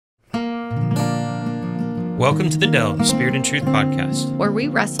Welcome to the Delve Spirit and Truth podcast, where we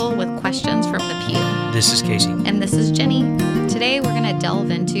wrestle with questions from the pew. This is Casey. And this is Jenny. Today we're going to delve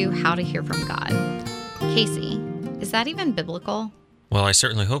into how to hear from God. Casey, is that even biblical? Well, I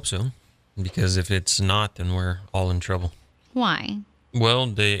certainly hope so, because if it's not, then we're all in trouble. Why? Well,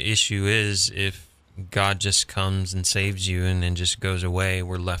 the issue is if God just comes and saves you and then just goes away,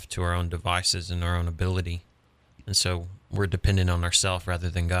 we're left to our own devices and our own ability. And so we're dependent on ourselves rather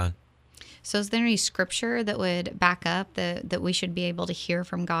than God. So is there any scripture that would back up that we should be able to hear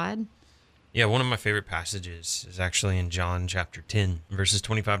from God? Yeah, one of my favorite passages is actually in John chapter 10, verses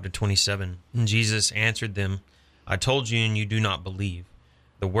 25 to 27. And Jesus answered them, I told you and you do not believe.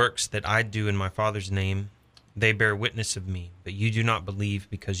 The works that I do in my Father's name, they bear witness of me, but you do not believe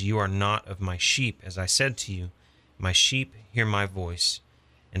because you are not of my sheep. As I said to you, my sheep hear my voice,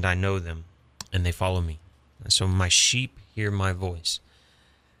 and I know them, and they follow me. And so my sheep hear my voice.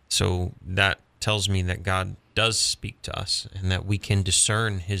 So that tells me that God does speak to us and that we can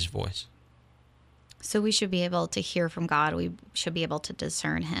discern his voice. So we should be able to hear from God. We should be able to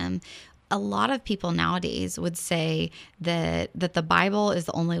discern him. A lot of people nowadays would say that the Bible is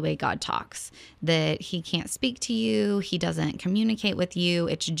the only way God talks, that he can't speak to you, he doesn't communicate with you.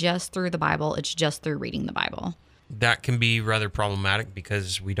 It's just through the Bible. It's just through reading the Bible. That can be rather problematic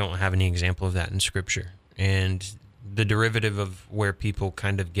because we don't have any example of that in Scripture. And the derivative of where people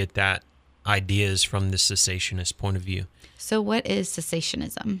kind of get that idea is from the cessationist point of view. So what is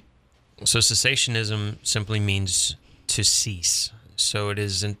cessationism? So cessationism simply means to cease. So it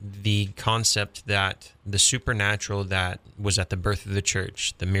is the concept that the supernatural that was at the birth of the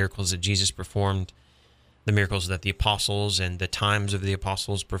church, the miracles that Jesus performed, the miracles that the apostles and the times of the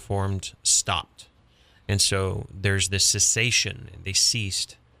apostles performed, stopped. And so there's this cessation. They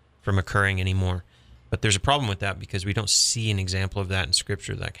ceased from occurring anymore. But there's a problem with that because we don't see an example of that in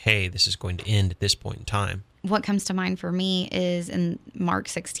Scripture, like, hey, this is going to end at this point in time. What comes to mind for me is in Mark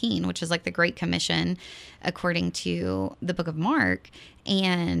 16, which is like the Great Commission according to the book of Mark.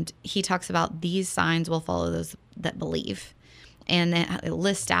 And he talks about these signs will follow those that believe. And then it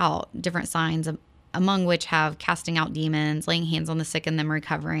lists out different signs, among which have casting out demons, laying hands on the sick and them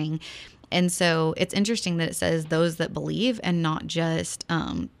recovering. And so it's interesting that it says those that believe and not just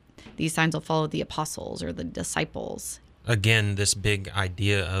these signs will follow the apostles or the disciples. Again, this big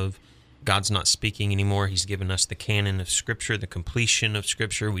idea of God's not speaking anymore. He's given us the canon of Scripture, the completion of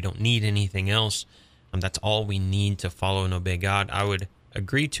Scripture. We don't need anything else. That's all we need to follow and obey God. I would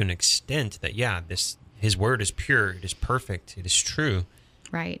agree to an extent that, his word is pure, it is perfect, it is true.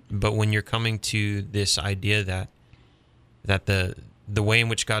 Right. But when you're coming to this idea that the way in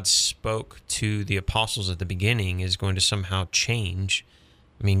which God spoke to the apostles at the beginning is going to somehow change.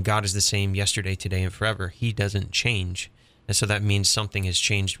 I mean, God is the same yesterday, today, and forever. He doesn't change. And so that means something has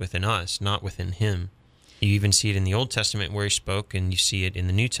changed within us, not within him. You even see it in the Old Testament where he spoke, and you see it in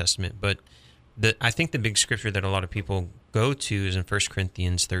the New Testament. But I think the big scripture that a lot of people go to is in 1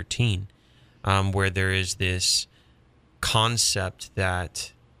 Corinthians 13, where there is this concept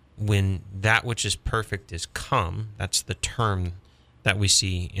that when that which is perfect is come, that's the term that we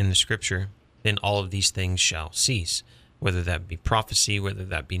see in the scripture, then all of these things shall cease. Whether that be prophecy, whether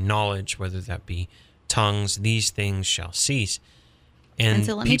that be knowledge, whether that be tongues, these things shall cease. And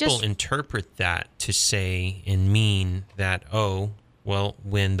so people interpret that to say and mean that,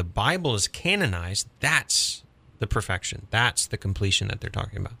 when the Bible is canonized, that's the perfection. That's the completion that they're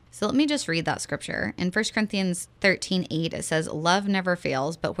talking about. So let me just read that scripture. In 1 Corinthians 13:8, it says, love never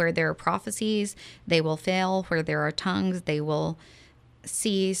fails, but where there are prophecies, they will fail. Where there are tongues, they will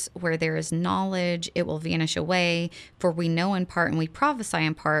cease. Where there is knowledge, it will vanish away. For we know in part and we prophesy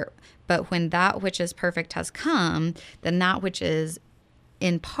in part, but when that which is perfect has come, then that which is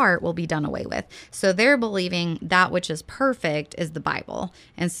in part will be done away with. So they're believing that which is perfect is the Bible.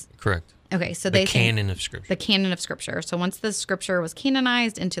 And correct. Okay, so the canon of Scripture. The canon of Scripture. So once the Scripture was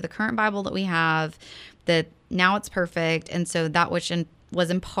canonized into the current Bible that we have, that now it's perfect, and so that which was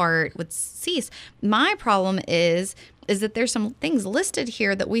in part would cease. My problem is that there's some things listed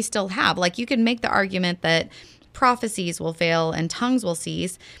here that we still have. Like you could make the argument that prophecies will fail and tongues will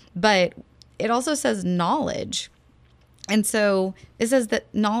cease, but it also says knowledge. And so it says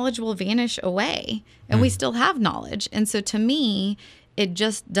that knowledge will vanish away, and we still have knowledge. And so to me, it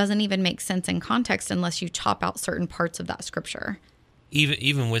just doesn't even make sense in context unless you chop out certain parts of that scripture.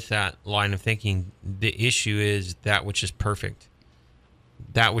 Even with that line of thinking, the issue is that which is perfect.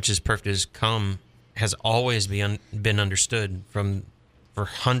 That which is perfect has always been understood for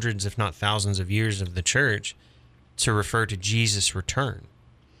hundreds, if not thousands of years of the church to refer to Jesus' return,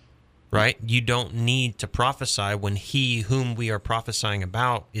 right? You don't need to prophesy when he whom we are prophesying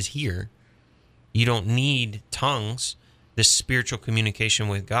about is here. You don't need tongues, this spiritual communication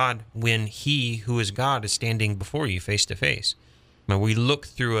with God, when he who is God is standing before you face to face. I mean, we look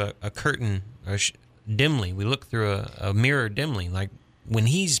through a curtain dimly. We look through a mirror dimly. Like when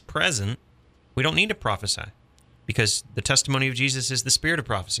he's present, we don't need to prophesy because the testimony of Jesus is the spirit of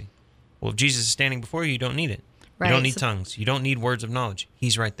prophecy. Well, if Jesus is standing before you, you don't need it. Right. You don't need tongues. You don't need words of knowledge.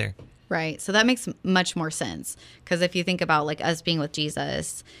 He's right there. Right. So that makes much more sense. Because if you think about like us being with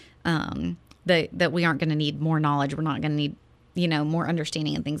Jesus, that we aren't going to need more knowledge. We're not going to need, more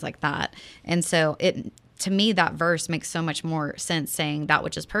understanding and things like that. And so to me, that verse makes so much more sense, saying that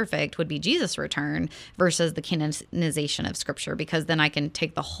which is perfect would be Jesus' return versus the canonization of Scripture, because then I can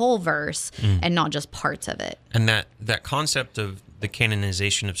take the whole verse and not just parts of it. And that concept of the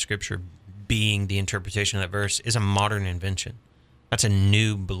canonization of Scripture being the interpretation of that verse is a modern invention. That's a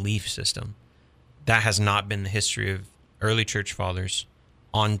new belief system. That has not been the history of early church fathers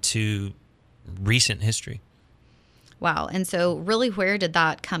onto recent history. Wow. And so really, where did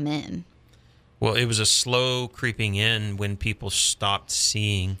that come in? Well, it was a slow creeping in when people stopped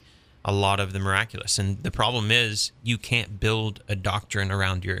seeing a lot of the miraculous. And the problem is you can't build a doctrine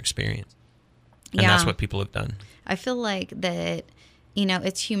around your experience. And that's what people have done. I feel like that,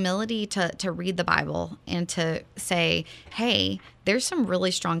 it's humility to read the Bible and to say, hey, there's some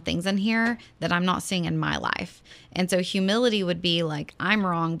really strong things in here that I'm not seeing in my life. And so humility would be like, I'm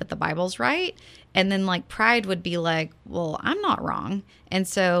wrong, but the Bible's right. And then like pride would be like, well, I'm not wrong. And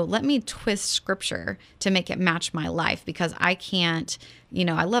so let me twist Scripture to make it match my life, because I can't,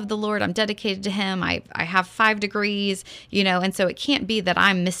 I love the Lord. I'm dedicated to him. I have 5 degrees, and so it can't be that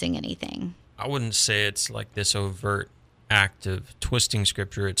I'm missing anything. I wouldn't say it's like this overt act of twisting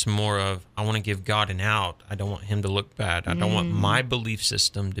Scripture. It's more of, I want to give God an out. I don't want him to look bad. I don't want my belief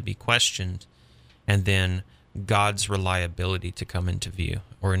system to be questioned, and then God's reliability to come into view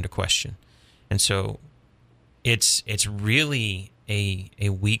or into question. And so it's really a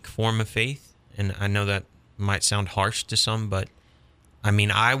weak form of faith. And I know that might sound harsh to some, but I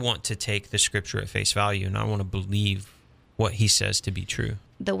mean, I want to take the Scripture at face value, and I want to believe what he says to be true.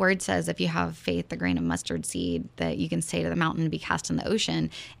 The word says if you have faith, a grain of mustard seed, that you can say to the mountain to be cast in the ocean.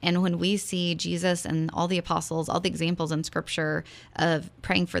 And when we see Jesus and all the apostles, all the examples in Scripture of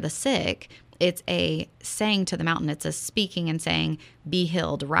praying for the sick, it's a saying to the mountain. It's a speaking and saying, be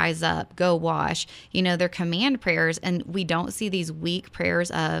healed, rise up, go wash. They're command prayers. And we don't see these weak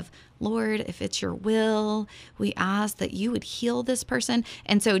prayers of, Lord, if it's your will, we ask that you would heal this person.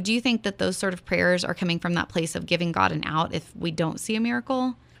 And so do you think that those sort of prayers are coming from that place of giving God an out if we don't see a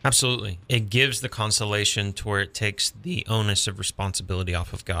miracle? Absolutely. It gives the consolation to where it takes the onus of responsibility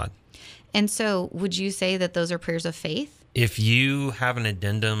off of God. And so would you say that those are prayers of faith? If you have an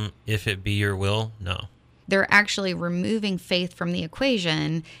addendum, if it be your will, no. They're actually removing faith from the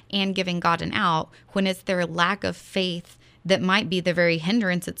equation and giving God an out when it's their lack of faith that might be the very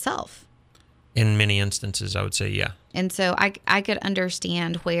hindrance itself. In many instances, I would say, yeah. And so I could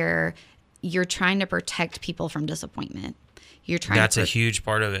understand where you're trying to protect people from disappointment. You're trying. That's a huge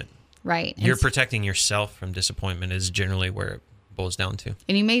part of it. Right. You're protecting yourself from disappointment is generally where it boils down to.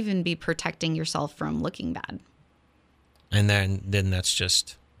 And you may even be protecting yourself from looking bad. And then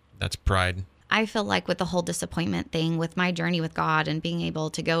that's pride. I feel like with the whole disappointment thing, with my journey with God and being able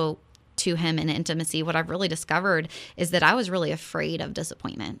to go to him in intimacy, what I've really discovered is that I was really afraid of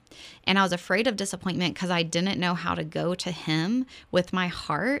disappointment. And I was afraid of disappointment because I didn't know how to go to him with my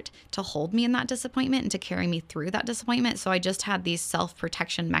heart to hold me in that disappointment and to carry me through that disappointment. So I just had these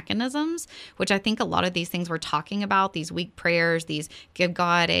self-protection mechanisms, which I think a lot of these things we're talking about, these weak prayers, these give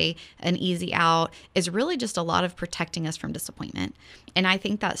God an easy out, is really just a lot of protecting us from disappointment. And I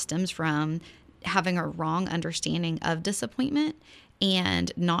think that stems from having a wrong understanding of disappointment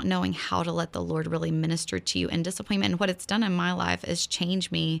and not knowing how to let the Lord really minister to you in disappointment. And what it's done in my life is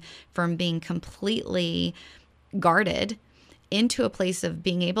change me from being completely guarded into a place of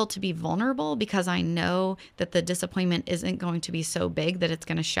being able to be vulnerable, because I know that the disappointment isn't going to be so big that it's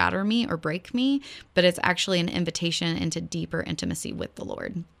going to shatter me or break me, but it's actually an invitation into deeper intimacy with the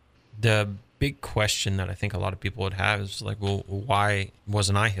Lord. The big question that I think a lot of people would have is like, well, why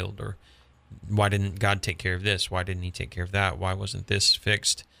wasn't I healed? Or why didn't God take care of this? Why didn't he take care of that? Why wasn't this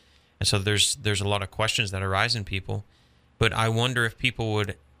fixed? And so there's a lot of questions that arise in people. But I wonder if people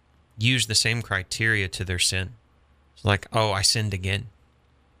would use the same criteria to their sin. It's like, oh, I sinned again.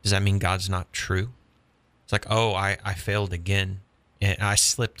 Does that mean God's not true? It's like, oh, I failed again. And I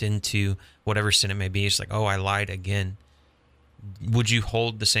slipped into whatever sin it may be. It's like, oh, I lied again. Would you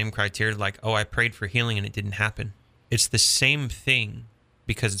hold the same criteria like, oh, I prayed for healing and it didn't happen? It's the same thing,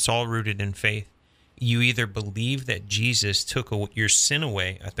 because it's all rooted in faith. You either believe that Jesus took your sin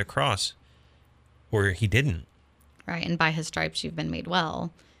away at the cross, or he didn't. Right. And by his stripes you've been made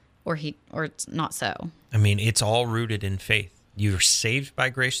well, or it's not so. I mean, it's all rooted in faith. You're saved by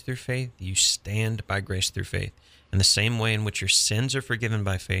grace through faith. You stand by grace through faith. And the same way in which your sins are forgiven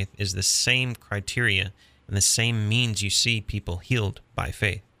by faith is the same criteria and the same means you see people healed by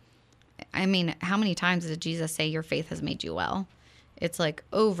faith. I mean, how many times did Jesus say your faith has made you well? It's like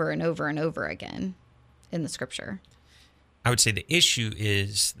over and over and over again in the scripture. I would say the issue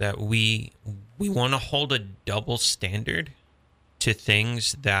is that we want to hold a double standard to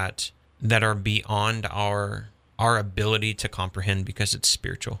things that are beyond our ability to comprehend because it's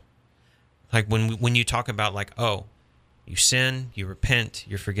spiritual. Like when you talk about like, oh, you sin, you repent,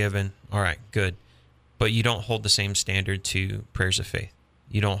 you're forgiven. All right, good. But you don't hold the same standard to prayers of faith.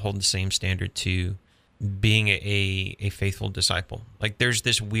 You don't hold the same standard to being a faithful disciple. Like there's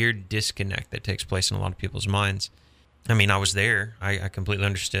this weird disconnect that takes place in a lot of people's minds. I mean, I was there. I completely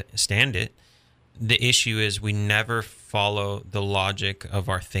understand it. The issue is we never follow the logic of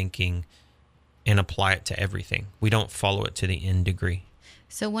our thinking and apply it to everything. We don't follow it to the end degree.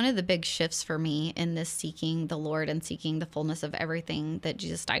 So one of the big shifts for me in this seeking the Lord and seeking the fullness of everything that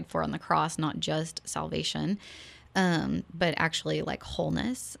Jesus died for on the cross, not just salvation, but actually like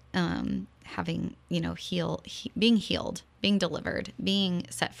wholeness, having, being healed, being delivered, being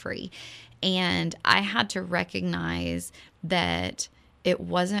set free. And I had to recognize that it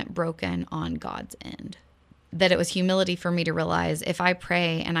wasn't broken on God's end, that it was humility for me to realize if I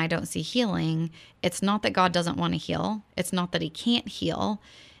pray and I don't see healing, it's not that God doesn't want to heal. It's not that he can't heal.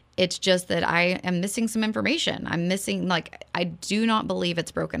 It's just that I am missing some information. I do not believe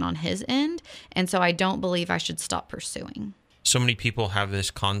it's broken on his end. And so I don't believe I should stop pursuing. So many people have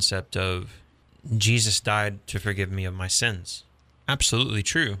this concept of Jesus died to forgive me of my sins. Absolutely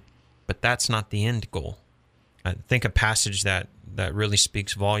true. But that's not the end goal. I think a passage that really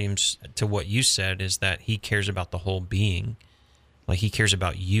speaks volumes to what you said is that he cares about the whole being. Like he cares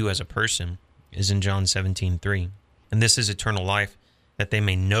about you as a person is in John 17:3. And this is eternal life, that they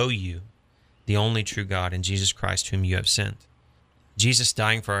may know you, the only true God, and Jesus Christ whom you have sent. Jesus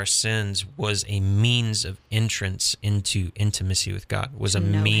dying for our sins was a means of entrance into intimacy with God, was a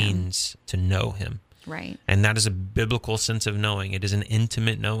means to know him. Right. And that is a biblical sense of knowing. It is an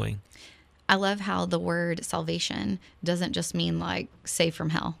intimate knowing. I love how the word salvation doesn't just mean like saved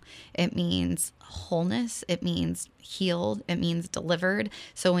from hell. It means wholeness. It means healed. It means delivered.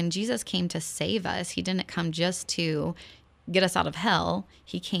 So when Jesus came to save us, he didn't come just to get us out of hell.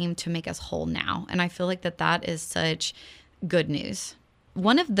 He came to make us whole now. And I feel like that is such good news.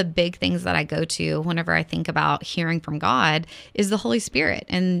 One of the big things that I go to whenever I think about hearing from God is the Holy Spirit.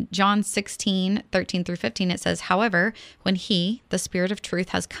 In John 16:13-15, it says, however, when he, the Spirit of truth,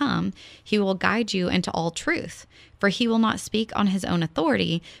 has come, he will guide you into all truth. For he will not speak on his own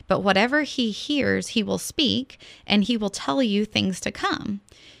authority, but whatever he hears, he will speak, and he will tell you things to come.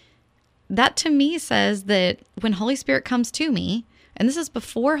 That to me says that when Holy Spirit comes to me, and this is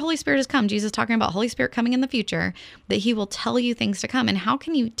before Holy Spirit has come, Jesus talking about Holy Spirit coming in the future, that he will tell you things to come. And how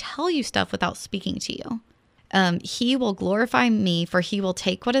can you tell you stuff without speaking to you? He will glorify me, for he will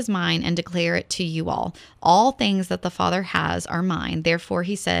take what is mine and declare it to you all. All things that the Father has are mine. Therefore,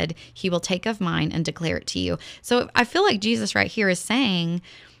 he said, he will take of mine and declare it to you. So I feel like Jesus right here is saying,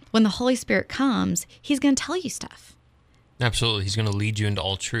 when the Holy Spirit comes, he's going to tell you stuff. Absolutely. He's going to lead you into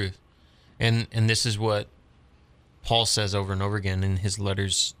all truth. And this is what Paul says over and over again in his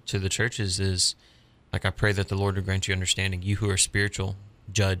letters to the churches is, like, I pray that the Lord will grant you understanding. You who are spiritual,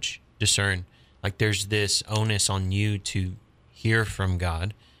 judge, discern. Like, there's this onus on you to hear from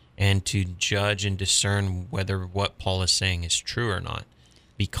God and to judge and discern whether what Paul is saying is true or not,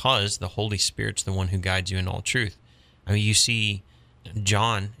 because the Holy Spirit's the one who guides you in all truth. I mean, you see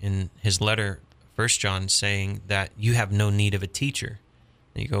John in his letter, 1 John, saying that you have no need of a teacher.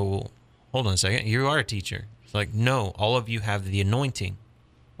 And you go, well, hold on a second. You are a teacher. It's like, no, all of you have the anointing.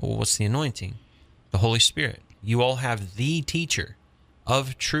 Well, what's the anointing? The Holy Spirit. You all have the teacher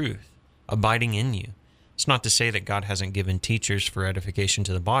of truth abiding in you. It's not to say that God hasn't given teachers for edification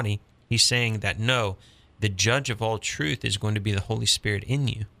to the body. He's saying that, no, the judge of all truth is going to be the Holy Spirit in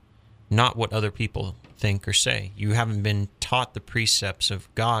you, not what other people think or say. You haven't been taught the precepts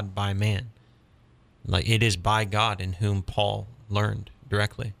of God by man. Like, it is by God in whom Paul learned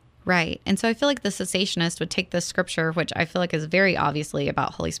directly. Right. And so I feel like the cessationist would take this scripture, which I feel like is very obviously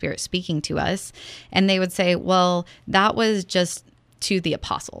about Holy Spirit speaking to us, and they would say, well, that was just to the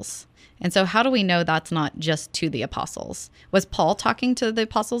apostles. And so how do we know that's not just to the apostles? Was Paul talking to the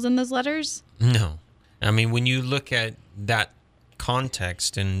apostles in those letters? No. I mean, when you look at that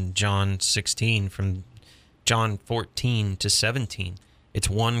context in John 16, from John 14 to 17, it's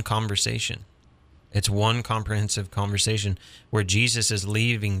one conversation. It's one comprehensive conversation where Jesus is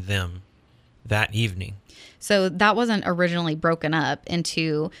leaving them that evening. So that wasn't originally broken up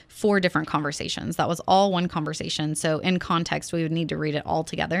into 4 different conversations. That was all one conversation. So in context, we would need to read it all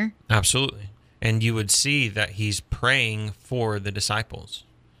together. Absolutely. And you would see that he's praying for the disciples.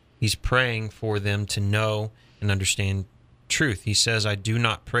 He's praying for them to know and understand truth. He says, I do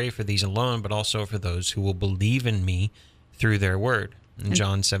not pray for these alone, but also for those who will believe in me through their word. In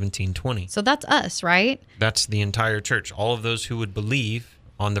John 17:20. So that's us, right? That's the entire church. All of those who would believe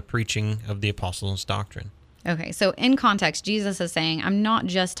on the preaching of the apostles' doctrine. Okay, so in context, Jesus is saying, I'm not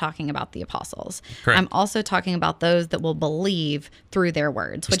just talking about the apostles. Correct. I'm also talking about those that will believe through their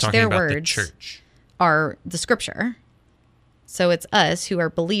words, He's which talking their about words the church. are the scripture. So it's us who are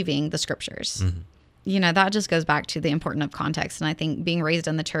believing the scriptures. Mm-hmm. You know, that just goes back to the importance of context. And I think being raised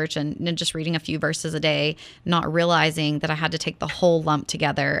in the church and just reading a few verses a day, not realizing that I had to take the whole lump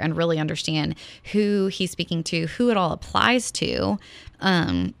together and really understand who he's speaking to, who it all applies to,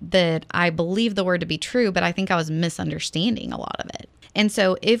 that I believe the word to be true, but I think I was misunderstanding a lot of it. And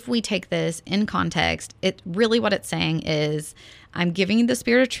so if we take this in context, it really what it's saying is, I'm giving you the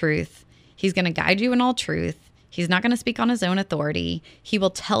spirit of truth. He's going to guide you in all truth. He's not going to speak on his own authority. He will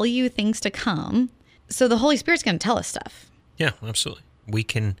tell you things to come. So the Holy Spirit's going to tell us stuff. Yeah, absolutely. We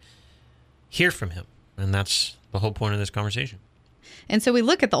can hear from him. And that's the whole point of this conversation. And so we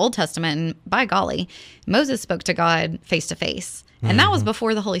look at the Old Testament, and by golly, Moses spoke to God face to face. And that was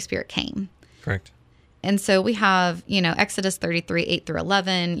before the Holy Spirit came. Correct. And so we have, Exodus 33, 8 through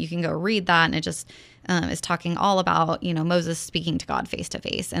 11. You can go read that. And it just is talking all about, Moses speaking to God face to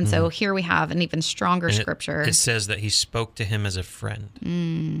face. And so here we have an even stronger scripture. It says that he spoke to him as a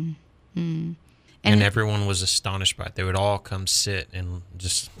friend. And everyone was astonished by it. They would all come sit and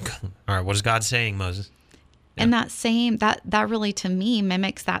just, all right, what is God saying, Moses? Yeah. And that really to me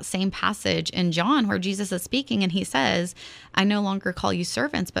mimics that same passage in John where Jesus is speaking and he says, I no longer call you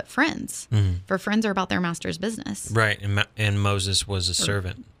servants, but friends. For friends are about their master's business. Right. And Moses was a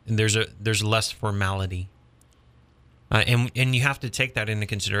servant. And there's less formality. And you have to take that into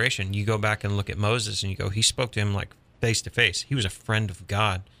consideration. You go back and look at Moses and you go, he spoke to him like face to face. He was a friend of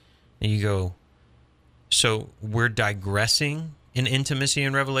God. And you go, so we're digressing in intimacy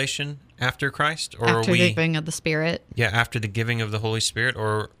and revelation after Christ? Or after are we, the giving of the Spirit? Yeah, after the giving of the Holy Spirit?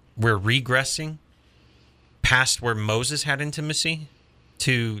 Or we're regressing past where Moses had intimacy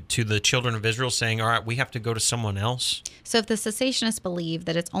to the children of Israel saying, all right, we have to go to someone else? So if the cessationists believe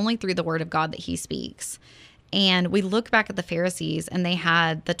that it's only through the word of God that he speaks, and we look back at the Pharisees and they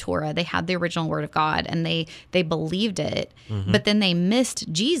had the Torah, they had the original word of God, and they believed it, but then they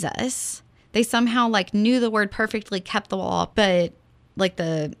missed Jesus. They somehow knew the word perfectly, kept the law, but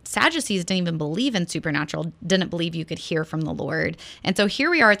the Sadducees didn't even believe in supernatural, didn't believe you could hear from the Lord. And so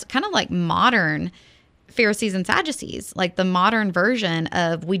here we are, it's kind of like modern Pharisees and Sadducees, like the modern version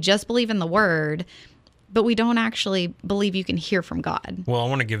of we just believe in the word, but we don't actually believe you can hear from God. Well, I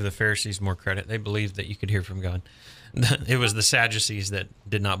want to give the Pharisees more credit. They believed that you could hear from God. It was the Sadducees that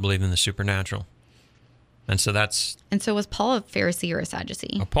did not believe in the supernatural. And so was Paul a Pharisee or a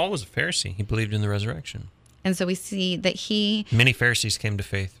Sadducee? Paul was a Pharisee. He believed in the resurrection. And so we see that many Pharisees came to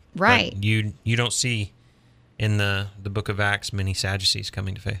faith. Right. But you don't see in the book of Acts many Sadducees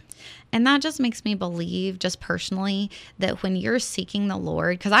coming to faith. And that just makes me believe, just personally, that when you're seeking the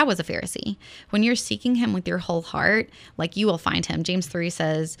Lord, because I was a Pharisee, when you're seeking him with your whole heart, you will find him. James 3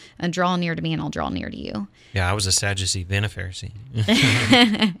 says, draw near to me and I'll draw near to you. Yeah, I was a Sadducee, then a Pharisee.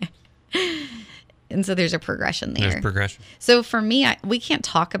 And so there's a progression there. There's progression. So for me, we can't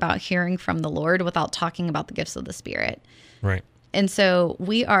talk about hearing from the Lord without talking about the gifts of the Spirit. Right. And so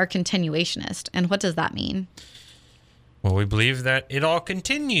we are continuationist. And what does that mean? Well, we believe that it all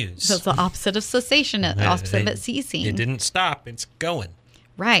continues. So it's the opposite of cessation, the opposite of it ceasing. It didn't stop. It's going.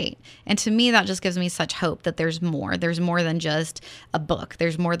 Right. And to me, that just gives me such hope that there's more. There's more than just a book.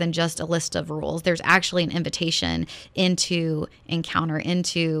 There's more than just a list of rules. There's actually an invitation into encounter,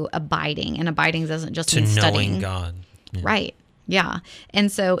 into abiding. And abiding doesn't just mean studying. To knowing God. Yeah. Right. Yeah.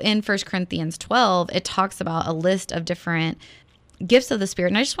 And so in 1 Corinthians 12, it talks about a list of different gifts of the Spirit.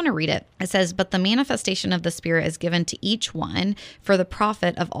 And I just want to read it. It says, but the manifestation of the Spirit is given to each one for the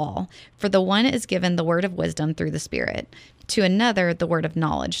profit of all. For the one is given the word of wisdom through the Spirit. To another, the word of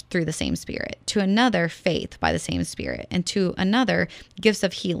knowledge through the same Spirit. To another, faith by the same Spirit. And to another, gifts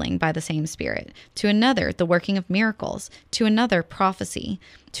of healing by the same Spirit. To another, the working of miracles. To another, prophecy.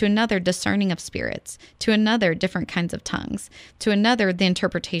 To another, discerning of spirits. To another, different kinds of tongues. To another, the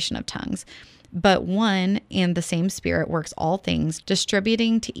interpretation of tongues. But one and the same Spirit works all things,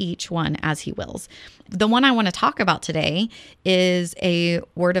 distributing to each one as he wills. The one I want to talk about today is a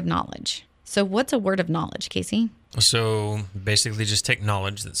word of knowledge. So what's a word of knowledge, Casey? So basically just take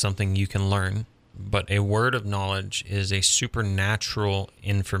knowledge, that's something you can learn. But a word of knowledge is a supernatural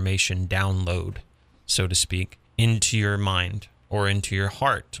information download, so to speak, into your mind or into your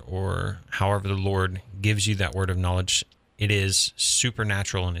heart, or however the Lord gives you that word of knowledge. It is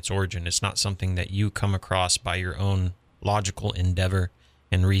supernatural in its origin. It's not something that you come across by your own logical endeavor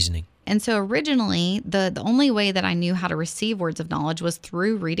and reasoning. And so originally, the only way that I knew how to receive words of knowledge was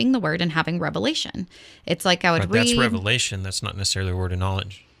through reading the word and having revelation. It's like I would read. That's revelation. That's not necessarily a word of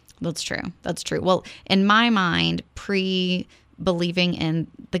knowledge. That's true. That's true. Well, in my mind, believing in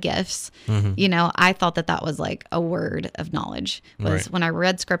the gifts, I thought that was like a word of knowledge. Was when I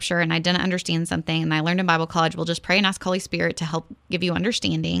read scripture and I didn't understand something, and I learned in Bible college, we'll just pray and ask Holy Spirit to help give you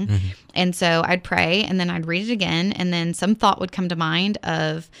understanding. And so I'd pray and then I'd read it again, and then some thought would come to mind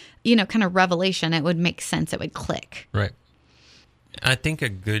of, kind of revelation. It would make sense. It would click. Right. I think a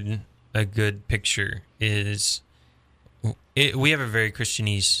good picture is we have a very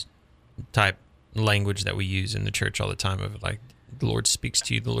Christianese type language that we use in the church all the time of like, the Lord speaks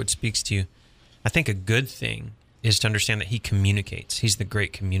to you, the Lord speaks to you. I think a good thing is to understand that he communicates. He's the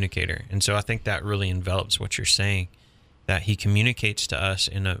great communicator. And so I think that really envelops what you're saying, that he communicates to us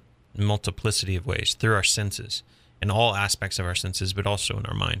in a multiplicity of ways through our senses, in all aspects of our senses, but also in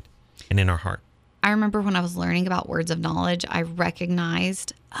our mind and in our heart. I remember when I was learning about words of knowledge, I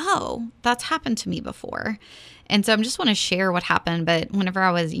recognized, that's happened to me before. And so I just want to share what happened. But whenever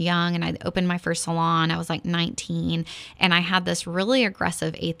I was young and I opened my first salon, I was like 19, and I had this really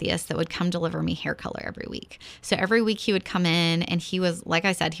aggressive atheist that would come deliver me hair color every week. So every week he would come in, and he was, like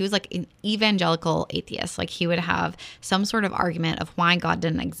I said, he was like an evangelical atheist. Like he would have some sort of argument of why God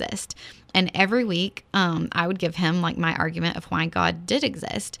didn't exist. And every week I would give him like my argument of why God did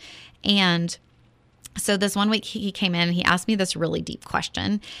exist. And so this one week he came in and he asked me this really deep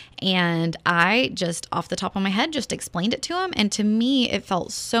question, and I just off the top of my head just explained it to him. And to me, it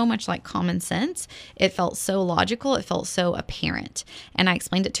felt so much like common sense. It felt so logical. It felt so apparent. And I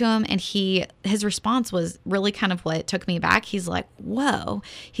explained it to him, and his response was really kind of what took me back. He's like, whoa.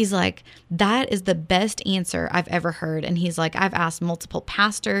 He's like, that is the best answer I've ever heard. And he's like, I've asked multiple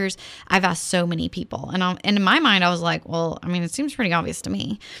pastors. I've asked so many people. And in my mind, I was like, well, I mean, it seems pretty obvious to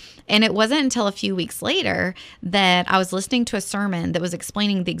me. And it wasn't until a few weeks later that I was listening to a sermon that was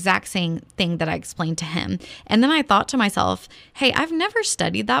explaining the exact same thing that I explained to him. And then I thought to myself, hey, I've never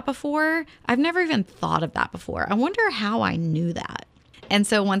studied that before. I've never even thought of that before. I wonder how I knew that. And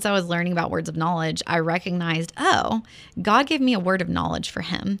so once I was learning about words of knowledge, I recognized, God gave me a word of knowledge for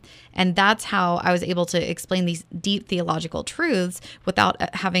him. And that's how I was able to explain these deep theological truths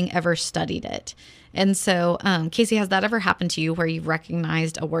without having ever studied it. And so, Casey, has that ever happened to you where you've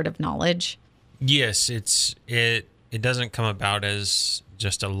recognized a word of knowledge? Yes, it doesn't come about as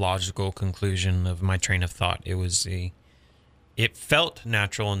just a logical conclusion of my train of thought. It felt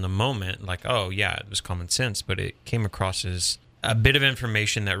natural in the moment, like, oh yeah, it was common sense, but it came across as a bit of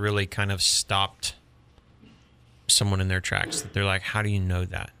information that really kind of stopped someone in their tracks. They're like, how do you know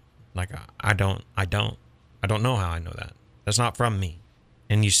that? Like, I don't know how I know that. That's not from me.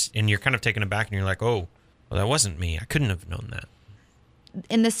 And you're kind of taken aback, and you're like, oh, well, that wasn't me. I couldn't have known that.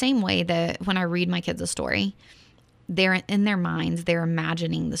 In the same way that when I read my kids a story, they're in their minds, they're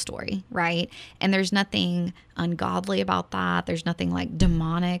imagining the story, right? And there's nothing ungodly about that. There's nothing like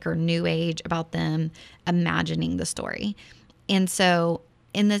demonic or new age about them imagining the story. And so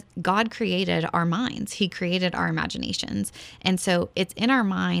God created our minds. He created our imaginations. And so it's in our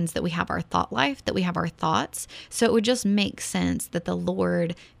minds that we have our thought life, that we have our thoughts. So it would just make sense that the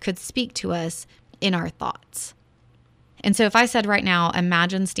Lord could speak to us in our thoughts. And so if I said right now,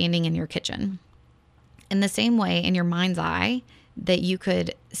 imagine standing in your kitchen, in the same way in your mind's eye that you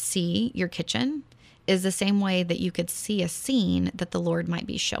could see your kitchen is the same way that you could see a scene that the Lord might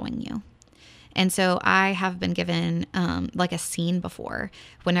be showing you. And so I have been given like a scene before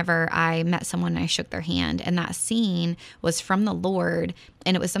whenever I met someone and I shook their hand, and that scene was from the Lord,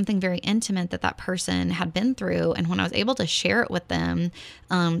 and it was something very intimate that person had been through. And when I was able to share it with them,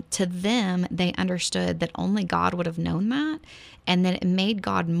 to them, they understood that only God would have known that, and that it made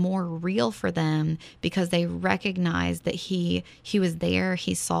God more real for them because they recognized that he was there,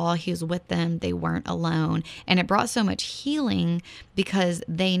 he saw, he was with them, they weren't alone. And it brought so much healing because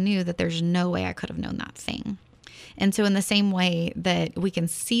they knew that there's no way I could have known that thing. And so in the same way that we can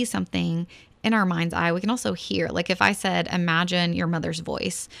see something in our mind's eye, we can also hear. Like if I said, imagine your mother's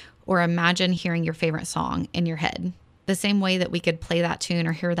voice, or imagine hearing your favorite song in your head. The same way that we could play that tune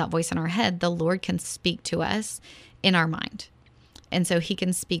or hear that voice in our head, the Lord can speak to us in our mind. And so he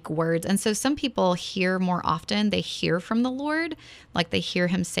can speak words. And so some people hear more often, they hear from the Lord, like they hear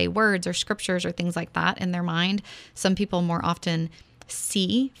him say words or scriptures or things like that in their mind. Some people more often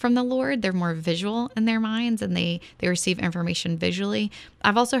see from the Lord. They're more visual in their minds, and they receive information visually.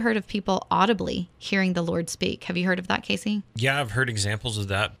 I've also heard of people audibly hearing the Lord speak. Have you heard of that, Casey? Yeah, I've heard examples of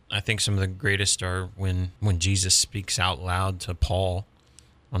that. I think some of the greatest are when Jesus speaks out loud to Paul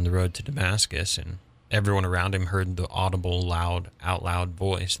on the road to Damascus, and everyone around him heard the audible, out loud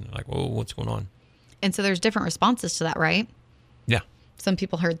voice, and they're like, whoa, what's going on? And so there's different responses to that, right? Yeah. Some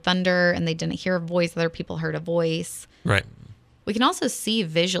people heard thunder and they didn't hear a voice. Other people heard a voice. Right. We can also see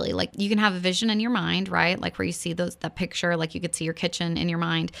visually, like you can have a vision in your mind, right? Like where you see that picture, like you could see your kitchen in your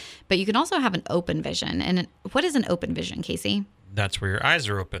mind, but you can also have an open vision. And what is an open vision, Casey? That's where your eyes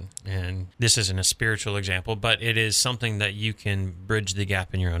are open. And this isn't a spiritual example, but it is something that you can bridge the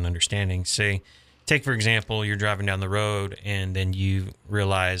gap in your own understanding. Say, take, for example, you're driving down the road and then you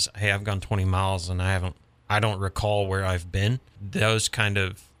realize, hey, I've gone 20 miles and I don't recall where I've been. Those kind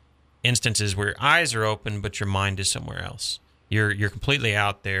of instances where your eyes are open, but your mind is somewhere else. You're completely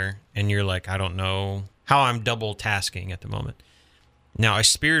out there and you're like, I don't know how I'm double tasking at the moment. Now, a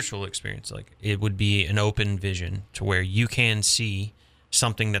spiritual experience, like it would be an open vision to where you can see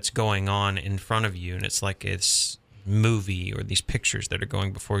something that's going on in front of you. And it's like it's movie or these pictures that are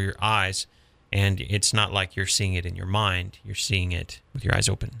going before your eyes. And it's not like you're seeing it in your mind. You're seeing it with your eyes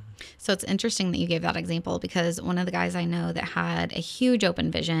open. So it's interesting that you gave that example, because one of the guys I know that had a huge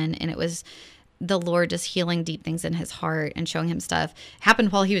open vision, and it was the Lord just healing deep things in his heart and showing him stuff,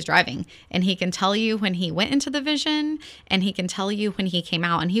 happened while he was driving. And he can tell you when he went into the vision, and he can tell you when he came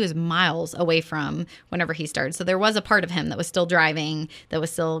out, and he was miles away from whenever he started. So there was a part of him that was still driving, that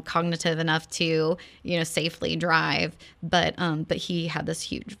was still cognitive enough to, safely drive. But he had this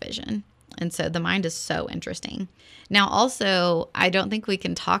huge vision. And so the mind is so interesting. Now, also, I don't think we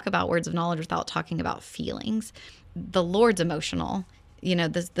can talk about words of knowledge without talking about feelings. The Lord's emotional.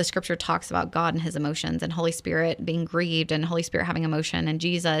 The scripture talks about God and his emotions, and Holy Spirit being grieved, and Holy Spirit having emotion. And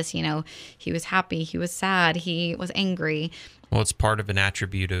Jesus, he was happy, he was sad, he was angry. Well, it's part of an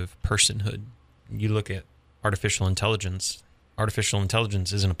attribute of personhood. You look at artificial intelligence. Artificial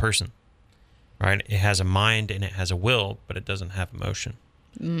intelligence isn't a person, right? It has a mind and it has a will, but it doesn't have emotion,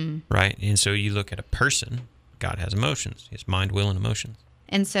 right? And so you look at a person, God has emotions. He has mind, will, and emotions.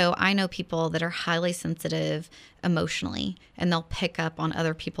 And so I know people that are highly sensitive emotionally, and they'll pick up on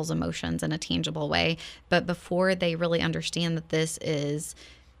other people's emotions in a tangible way. But before they really understand that this is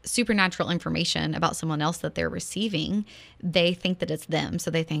supernatural information about someone else that they're receiving, they think that it's them.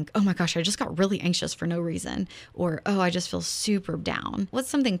 So they think, oh my gosh, I just got really anxious for no reason. Or, oh, I just feel super down. What's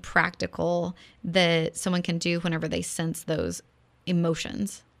something practical that someone can do whenever they sense those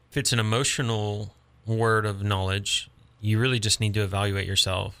emotions? If it's an emotional word of knowledge, you really just need to evaluate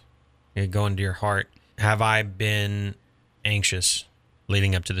yourself. You go into your heart. Have I been anxious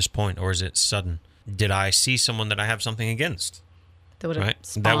leading up to this point, or is it sudden? Did I see someone that I have something against? That would have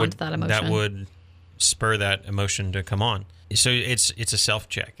spawned that emotion. That would spur that emotion to come on. So it's a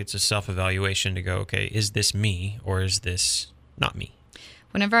self-check. It's a self-evaluation to go, okay, is this me or is this not me?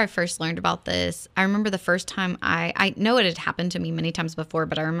 Whenever I first learned about this, I remember the first time I know it had happened to me many times before,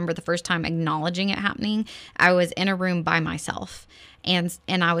 but I remember the first time acknowledging it happening. I was in a room by myself, and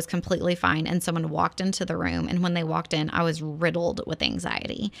I was completely fine. And someone walked into the room, and when they walked in, I was riddled with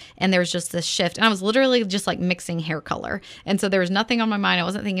anxiety. And there was just this shift, and I was literally just like mixing hair color. And so there was nothing on my mind. I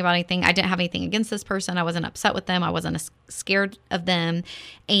wasn't thinking about anything. I didn't have anything against this person. I wasn't upset with them. I wasn't scared of them.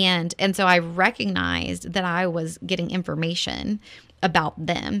 And so I recognized that I was getting information about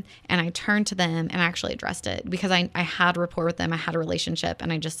them, and I turned to them and actually addressed it, because I had rapport with them. I had a relationship,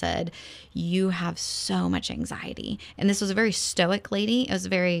 and I just said, you have so much anxiety. And this was a very stoic lady. It was a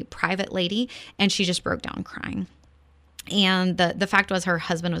very private lady, and she just broke down crying. And the fact was, her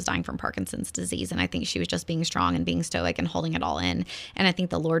husband was dying from Parkinson's disease. And I think she was just being strong and being stoic and holding it all in. And I think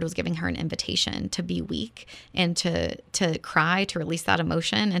the Lord was giving her an invitation to be weak and to cry, to release that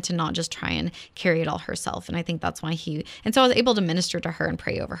emotion, and to not just try and carry it all herself. And I think that's why and so I was able to minister to her and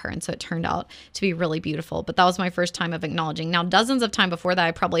pray over her. And so it turned out to be really beautiful. But that was my first time of acknowledging. Now, dozens of times before that,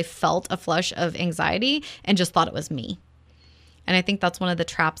 I probably felt a flush of anxiety and just thought it was me. And I think that's one of the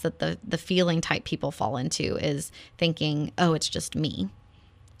traps that the feeling type people fall into, is thinking, oh, it's just me,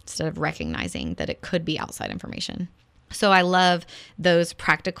 instead of recognizing that it could be outside information. So I love those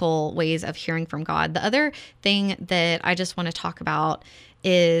practical ways of hearing from God. The other thing that I just want to talk about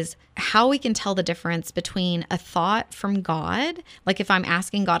is how we can tell the difference between a thought from God. Like if I'm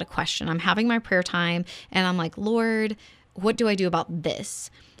asking God a question, I'm having my prayer time and I'm like, Lord, what do I do about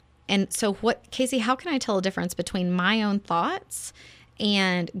this? And so Casey, how can I tell a difference between my own thoughts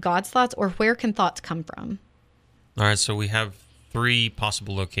and God's thoughts, or where can thoughts come from? All right, so we have 3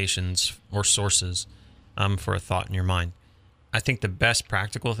 possible locations or sources for a thought in your mind. I think the best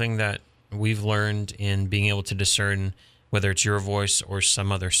practical thing that we've learned in being able to discern whether it's your voice or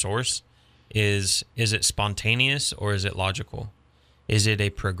some other source is it spontaneous or is it logical? Is it a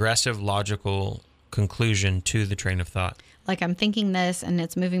progressive, logical conclusion to the train of thought? Like I'm thinking this and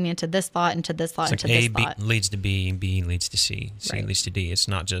it's moving me into this thought, into this thought, it's into like this A thought. leads to B, B leads to C, C Right. leads to D. It's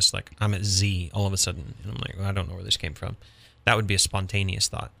not just like I'm at Z all of a sudden and I'm like, well, I don't know where this came from. That would be a spontaneous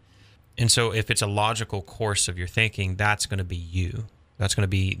thought. And so if it's a logical course of your thinking, that's going to be you. That's going to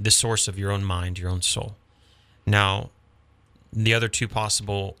be the source of your own mind, your own soul. Now, the other 2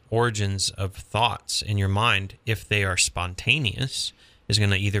 possible origins of thoughts in your mind, if they are spontaneous, is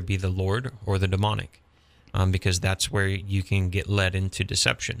going to either be the Lord or the demonic, because that's where you can get led into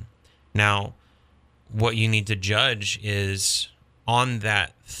deception. Now, what you need to judge is on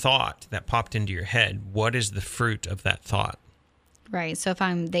that thought that popped into your head, what is the fruit of that thought? Right. So if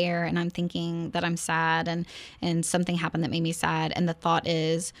I'm there and I'm thinking that I'm sad and something happened that made me sad, and the thought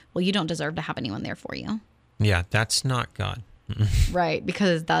is, well, you don't deserve to have anyone there for you. Yeah, that's not God. Right.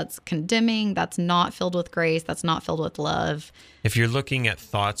 Because that's condemning. That's not filled with grace. That's not filled with love. If you're looking at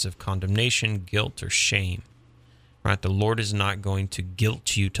thoughts of condemnation, guilt, or shame, right, the Lord is not going to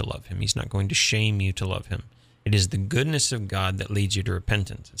guilt you to love him. He's not going to shame you to love him. It is the goodness of God that leads you to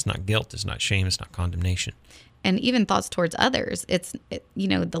repentance. It's not guilt. It's not shame. It's not condemnation. And even thoughts towards others.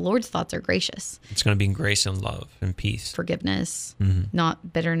 The Lord's thoughts are gracious. It's going to be in grace and love and peace. Forgiveness,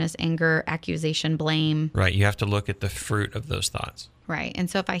 not bitterness, anger, accusation, blame. Right. You have to look at the fruit of those thoughts. Right.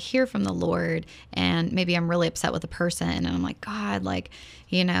 And so if I hear from the Lord and maybe I'm really upset with a person and I'm like, God,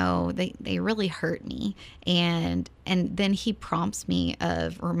 they really hurt me. And then he prompts me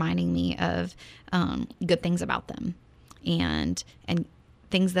of reminding me of good things about them and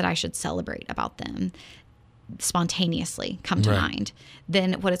things that I should celebrate about them spontaneously come to mind.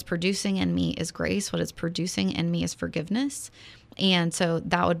 Then what it's producing in me is grace. What it's producing in me is forgiveness. And so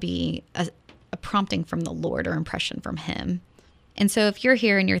that would be a prompting from the Lord or impression from him. And so if you're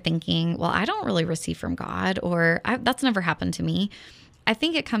here and you're thinking, well, I don't really receive from God, or that's never happened to me, I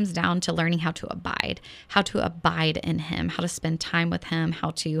think it comes down to learning how to abide in him, how to spend time with him,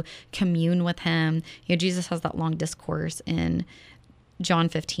 how to commune with him. Jesus has that long discourse in John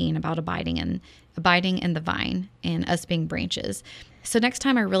 15 about abiding in the vine and us being branches. So next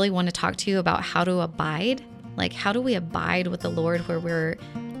time I really want to talk to you about how to abide, like how do we abide with the Lord where we're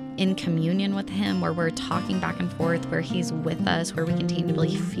in communion with him, where we're talking back and forth, where he's with us, where we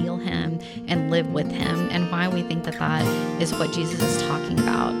continually feel him and live with him, and why we think that is what Jesus is talking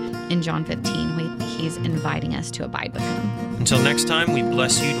about in John 15. He's inviting us to abide with him. Until next time, we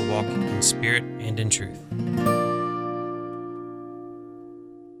bless you to walk in spirit and in truth.